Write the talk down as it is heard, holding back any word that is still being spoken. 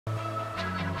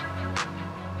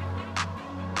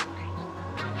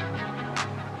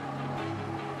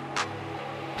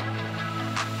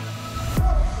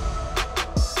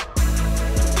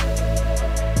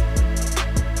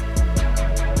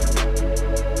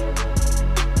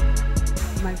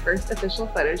first official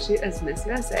photo shoot as Miss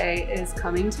USA is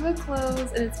coming to a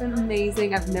close, and it's been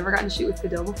amazing. I've never gotten to shoot with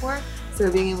Fadil before, so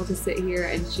being able to sit here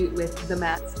and shoot with the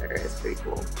master is pretty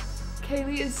cool.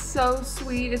 Kaliegh is so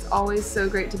sweet. It's always so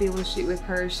great to be able to shoot with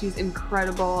her. She's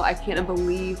incredible. I can't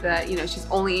believe that, you know, she's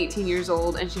only 18 years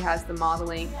old and she has the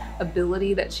modeling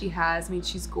ability that she has. I mean,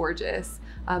 she's gorgeous.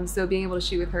 So being able to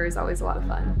shoot with her is always a lot of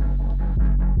fun.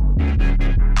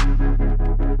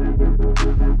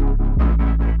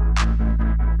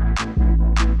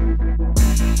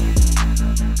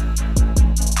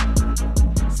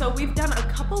 So we've done a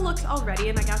couple looks already,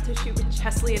 and I got to shoot with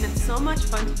Cheslie, and it's so much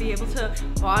fun to be able to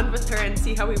bond with her and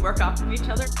see how we work off of each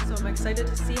other. So I'm excited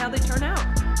to see how they turn out.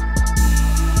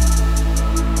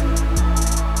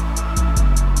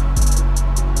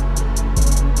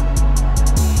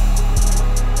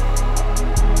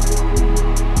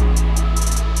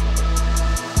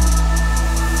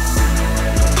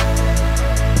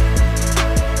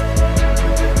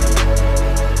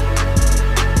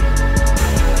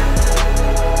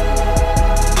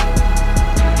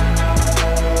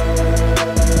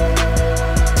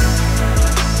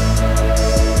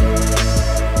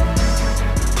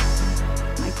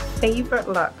 Favourite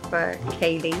look for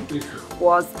Kaliegh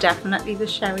was definitely the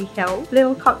Sherry Hill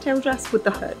little cocktail dress with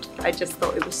the hood. I just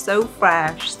thought it was so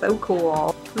fresh, so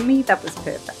cool. For me, that was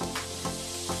perfect.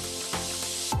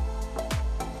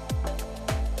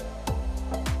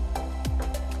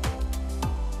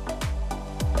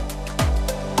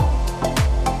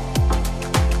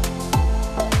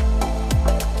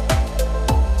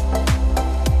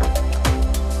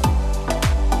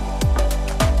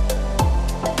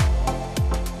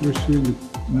 We're shooting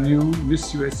the new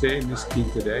Miss USA and Miss Teen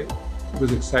today. I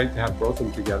was excited to have both of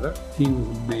them together. Teen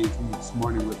was amazing this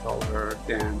morning with all her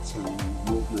dance and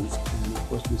movements. And of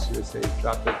course, Miss USA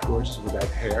dropped it gorgeous with that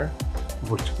hair,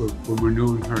 which we're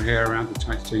renewing her hair around to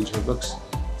try to change her looks.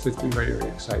 So it's been very,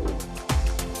 very exciting.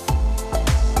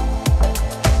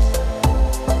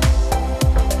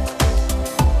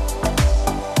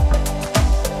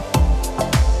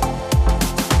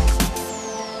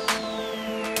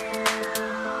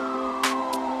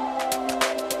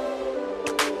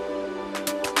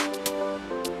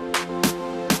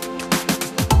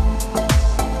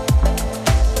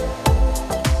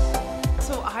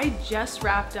 I just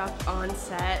wrapped up on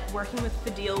set. Working with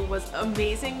Fadil was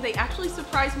amazing. They actually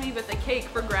surprised me with a cake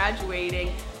for graduating,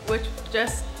 which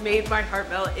just made my heart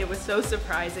melt. It was so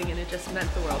surprising and it just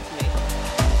meant the world to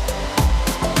me.